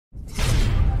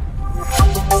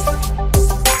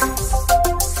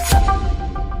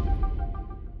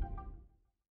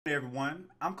everyone,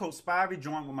 I'm Coach Spivey,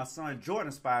 joined with my son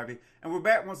Jordan Spivey, and we're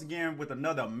back once again with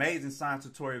another amazing science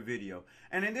tutorial video.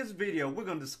 And in this video, we're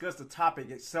going to discuss the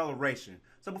topic acceleration.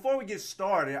 So before we get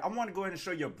started, I want to go ahead and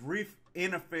show you a brief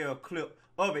NFL clip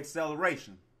of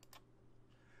acceleration.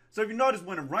 So if you notice,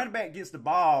 when a running back gets the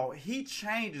ball, he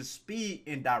changes speed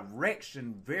and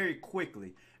direction very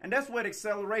quickly. And that's what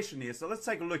acceleration is. So let's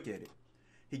take a look at it.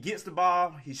 He gets the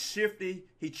ball, he's shifty,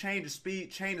 he changes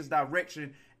speed, changes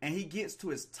direction, and he gets to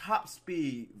his top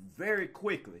speed very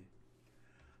quickly.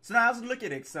 So now let's look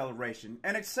at acceleration.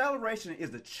 And acceleration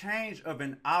is the change of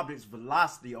an object's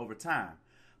velocity over time.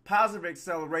 Positive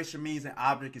acceleration means an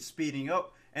object is speeding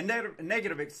up, and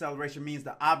negative acceleration means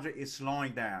the object is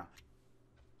slowing down.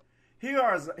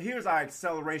 Here's our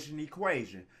acceleration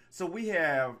equation. So we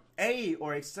have A,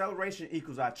 or acceleration,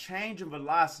 equals our change in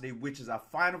velocity, which is our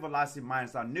final velocity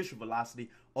minus our initial velocity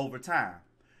over time.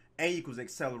 A equals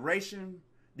acceleration.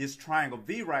 This triangle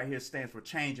V right here stands for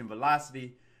change in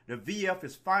velocity. The VF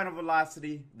is final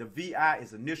velocity. The VI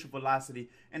is initial velocity.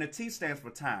 And the T stands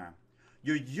for time.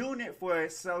 Your unit for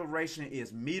acceleration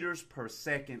is meters per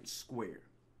second squared.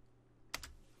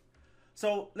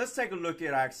 So let's take a look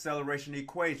at our acceleration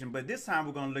equation, but this time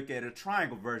we're going to look at a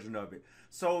triangle version of it.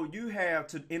 So you have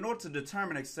to, in order to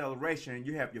determine acceleration,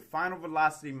 you have your final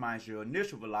velocity minus your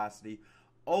initial velocity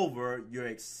over your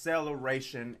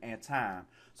acceleration and time.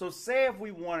 So say if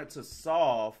we wanted to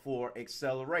solve for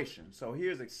acceleration. So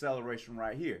here's acceleration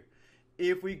right here.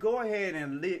 If we go ahead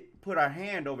and put our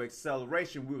hand over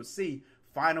acceleration, we will see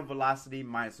final velocity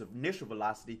minus initial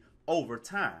velocity over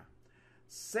time.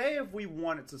 Say if we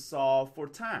wanted to solve for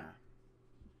time,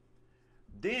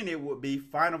 then it would be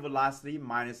final velocity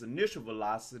minus initial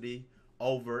velocity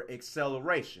over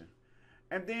acceleration.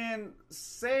 And then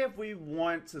say if we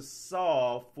want to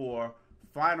solve for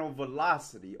final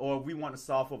velocity, or if we want to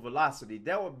solve for velocity,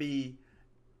 that would be,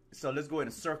 so let's go ahead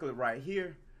and circle it right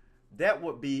here. That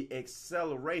would be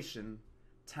acceleration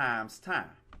times time.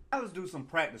 Now let's do some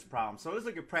practice problems. So let's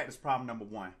look at practice problem number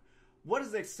 1. What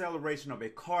is the acceleration of a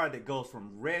car that goes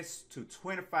from rest to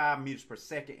 25 meters per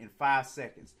second in 5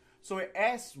 seconds? So it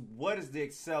asks what is the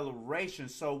acceleration.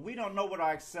 So we don't know what our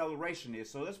acceleration is.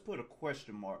 So let's put a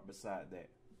question mark beside that.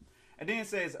 And then it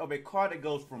says of a car that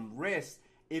goes from rest.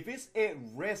 If it's at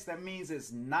rest, that means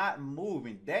it's not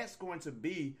moving. That's going to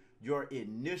be your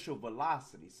initial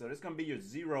velocity. So that's going to be your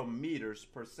 0 meters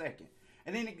per second.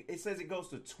 And then it says it goes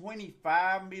to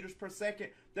 25 meters per second.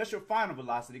 That's your final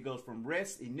velocity. It goes from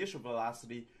rest, initial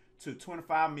velocity, to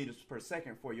 25 meters per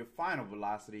second for your final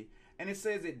velocity. And it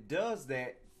says it does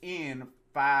that in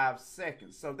 5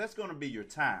 seconds. So that's going to be your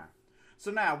time.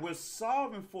 So now we're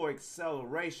solving for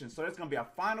acceleration. So that's going to be our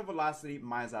final velocity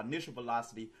minus our initial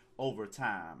velocity over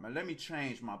time. And let me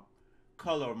change my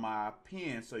color of my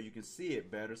pen so you can see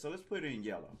it better. So let's put it in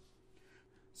yellow.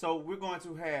 So we're going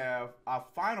to have our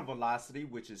final velocity,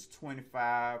 which is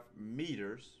 25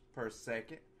 meters per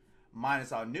second,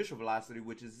 minus our initial velocity,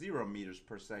 which is 0 meters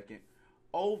per second,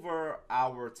 over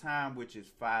our time, which is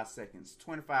 5 seconds.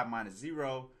 25 minus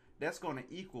 0, that's going to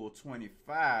equal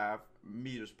 25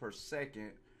 meters per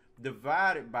second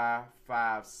divided by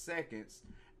 5 seconds.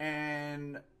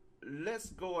 And let's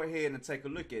go ahead and take a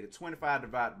look at it. 25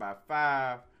 divided by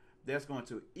 5, that's going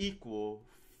to equal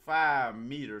 5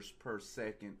 meters per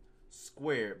second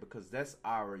squared, because that's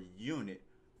our unit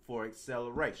for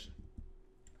acceleration.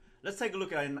 Let's take a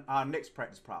look at our next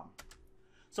practice problem.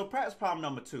 So practice problem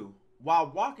number 2.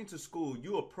 While walking to school,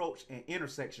 you approach an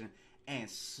intersection and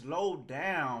slow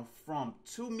down from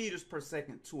 2 meters per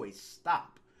second to a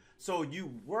stop. So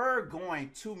you were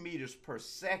going 2 meters per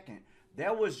second.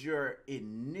 That was your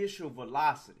initial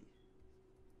velocity.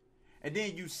 And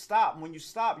then you stop. When you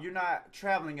stop, you're not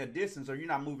traveling a distance, or you're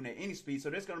not moving at any speed.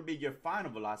 So that's going to be your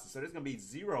final velocity. So that's going to be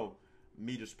 0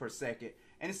 meters per second.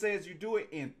 And it says you do it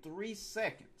in 3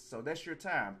 seconds. So that's your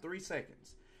time, 3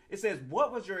 seconds. It says,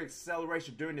 what was your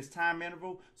acceleration during this time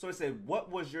interval? So it said,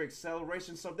 what was your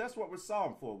acceleration? So that's what we're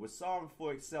solving for. We're solving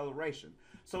for acceleration.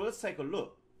 So let's take a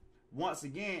look. Once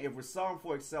again, if we're solving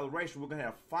for acceleration, we're going to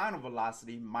have final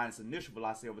velocity minus initial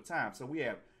velocity over time. So we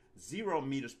have 0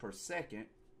 meters per second,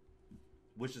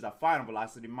 which is our final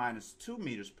velocity, minus 2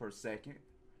 meters per second,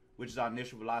 which is our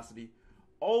initial velocity,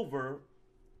 over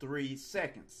 3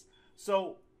 seconds.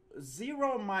 So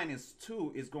 0 minus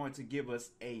 2 is going to give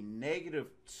us a negative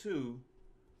 2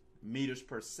 meters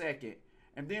per second.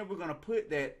 And then we're going to put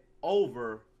that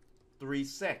over 3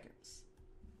 seconds.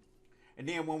 And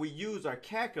then when we use our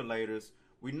calculators,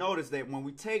 we notice that when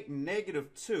we take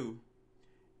negative 2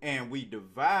 and we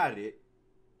divide it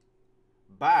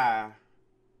by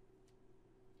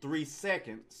 3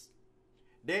 seconds,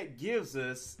 that gives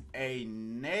us a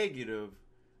negative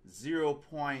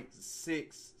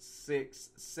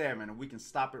 0.667, and we can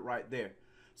stop it right there.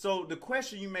 So the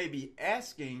question you may be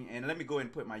asking, and let me go ahead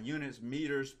and put my units,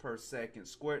 meters per second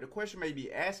squared. The question you may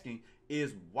be asking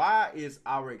is, why is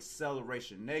our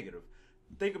acceleration negative?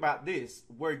 Think about this.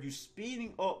 Were you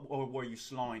speeding up or were you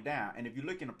slowing down? And if you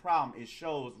look in the problem, it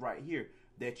shows right here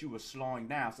that you were slowing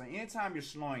down. So anytime you're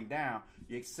slowing down,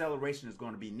 your acceleration is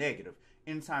going to be negative.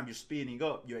 Anytime you're speeding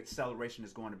up, your acceleration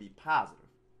is going to be positive.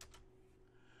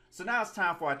 So now it's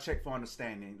time for our check for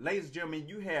understanding. Ladies and gentlemen,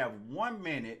 you have 1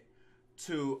 minute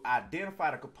to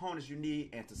identify the components you need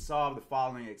and to solve the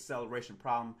following acceleration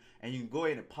problem. And you can go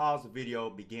ahead and pause the video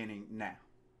beginning now.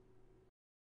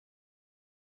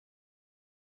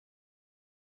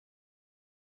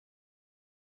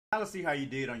 Now let's see how you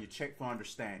did on your check for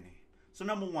understanding. So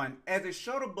number one, as a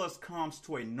shuttle bus comes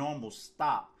to a normal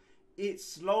stop, it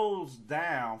slows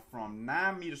down from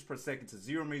 9 meters per second to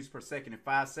 0 meters per second in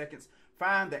 5 seconds.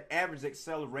 Find the average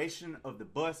acceleration of the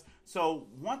bus. So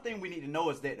one thing we need to know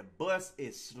is that the bus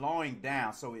is slowing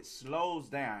down. So it slows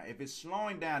down. If it's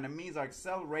slowing down, that means our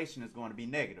acceleration is going to be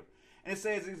negative. And it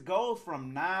says it goes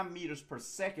from 9 meters per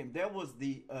second. That was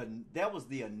the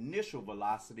initial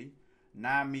velocity,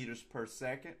 9 meters per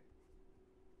second,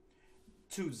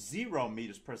 to 0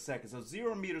 meters per second. So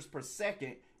 0 meters per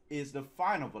second is the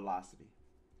final velocity.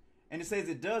 And it says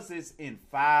it does this in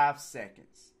 5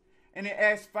 seconds. And it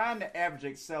asks, find the average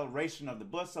acceleration of the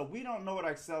bus. So we don't know what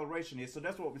acceleration is, so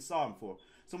that's what we're solving for.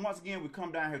 So once again, we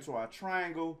come down here to our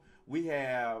triangle. We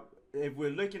have, if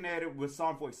we're looking at it, we're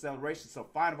solving for acceleration. So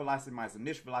final velocity minus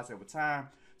initial velocity over time.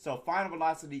 So final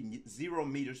velocity, 0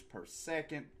 meters per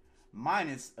second,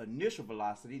 minus initial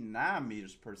velocity, 9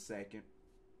 meters per second,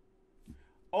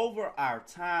 over our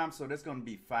time. So that's going to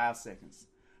be 5 seconds.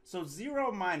 So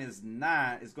 0 minus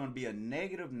 9 is going to be a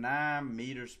negative 9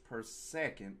 meters per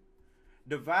second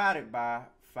divided by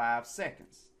 5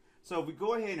 seconds. So if we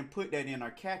go ahead and put that in our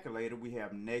calculator, we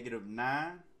have negative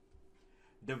 9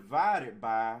 divided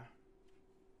by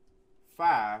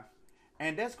 5,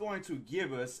 and that's going to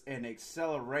give us an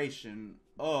acceleration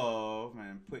of,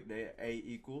 and put that A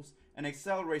equals, an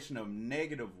acceleration of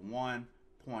negative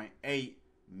 1.8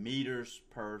 meters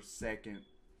per second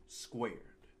squared.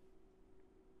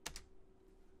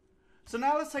 So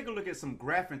now let's take a look at some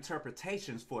graph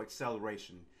interpretations for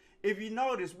acceleration. If you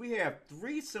notice, we have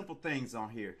 3 simple things on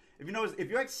here. If you notice,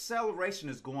 if your acceleration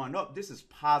is going up, this is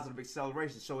positive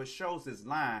acceleration. So it shows this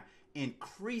line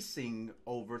increasing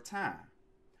over time.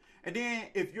 And then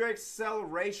if your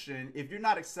acceleration, if you're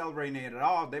not accelerating it at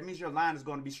all, that means your line is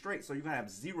going to be straight. So you're going to have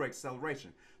 0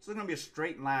 acceleration. So it's going to be a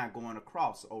straight line going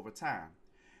across over time.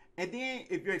 And then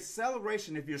if your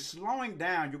acceleration, if you're slowing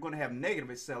down, you're going to have negative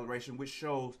acceleration, which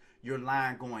shows your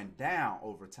line going down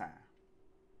over time.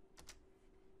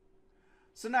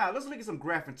 So now let's look at some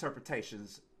graph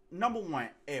interpretations. Number one,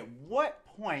 at what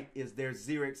point is there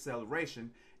 0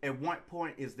 acceleration? At what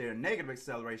point is there negative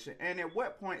acceleration? And at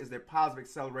what point is there positive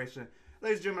acceleration?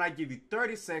 Ladies and gentlemen, I give you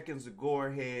 30 seconds to go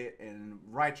ahead and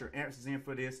write your answers in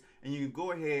for this. And you can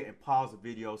go ahead and pause the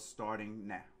video starting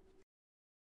now.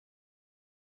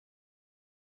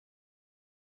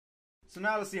 So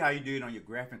now let's see how you do it on your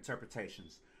graph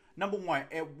interpretations. Number one,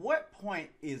 at what point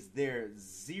is there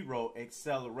 0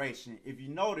 acceleration? If you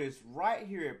notice right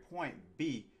here at point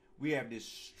B, we have this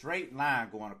straight line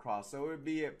going across. So it would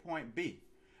be at point B.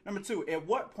 Number two, at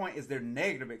what point is there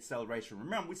negative acceleration?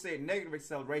 Remember, we said negative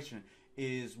acceleration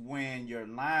is when your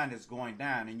line is going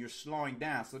down and you're slowing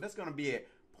down. So that's going to be at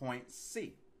point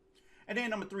C. And then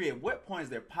number 3, at what point is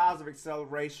there positive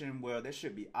acceleration? Well, that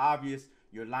should be obvious.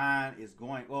 Your line is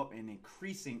going up and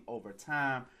increasing over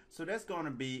time. So that's going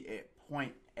to be at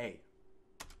point A.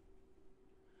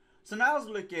 So now let's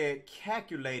look at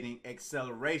calculating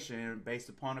acceleration based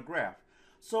upon a graph.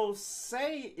 So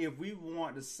say if we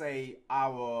want to say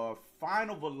our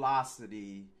final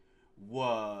velocity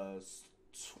was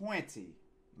 20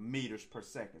 meters per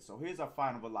second. So here's our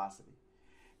final velocity.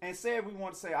 And say if we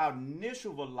want to say our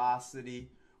initial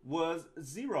velocity was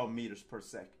 0 meters per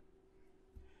second.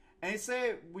 And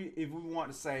say if we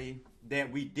want to say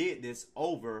that we did this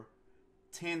over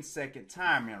 10-second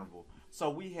time interval. So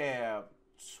we have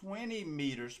 20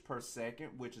 meters per second,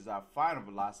 which is our final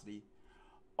velocity,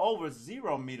 over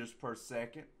 0 meters per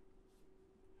second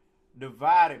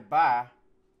divided by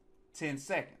 10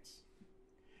 seconds.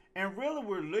 And really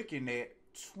we're looking at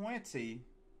 20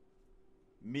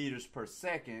 meters per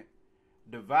second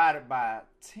divided by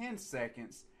 10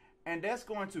 seconds. And that's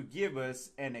going to give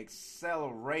us an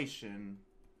acceleration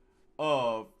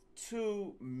of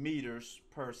 2 meters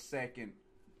per second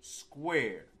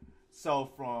squared.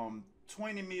 So from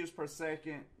 20 meters per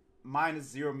second minus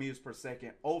 0 meters per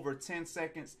second over 10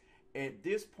 seconds. At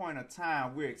this point of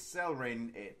time, we're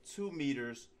accelerating at 2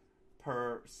 meters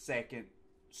per second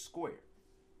squared.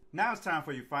 Now it's time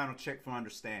for your final check for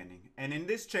understanding. And in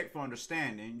this check for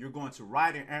understanding, you're going to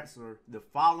write and answer the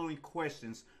following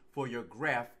questions for your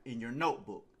graph in your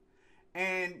notebook.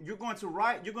 And you're going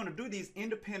to do these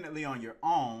independently on your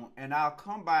own, and I'll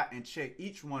come by and check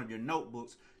each one of your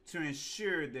notebooks to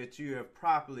ensure that you have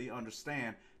properly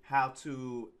understand how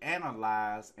to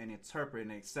analyze and interpret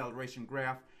an acceleration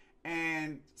graph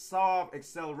and solve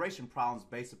acceleration problems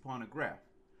based upon a graph.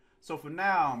 So for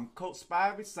now, I'm Coach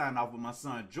Spivey, signing off with my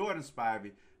son Jordan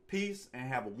Spivey. Peace, and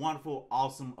have a wonderful,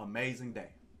 awesome, amazing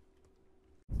day.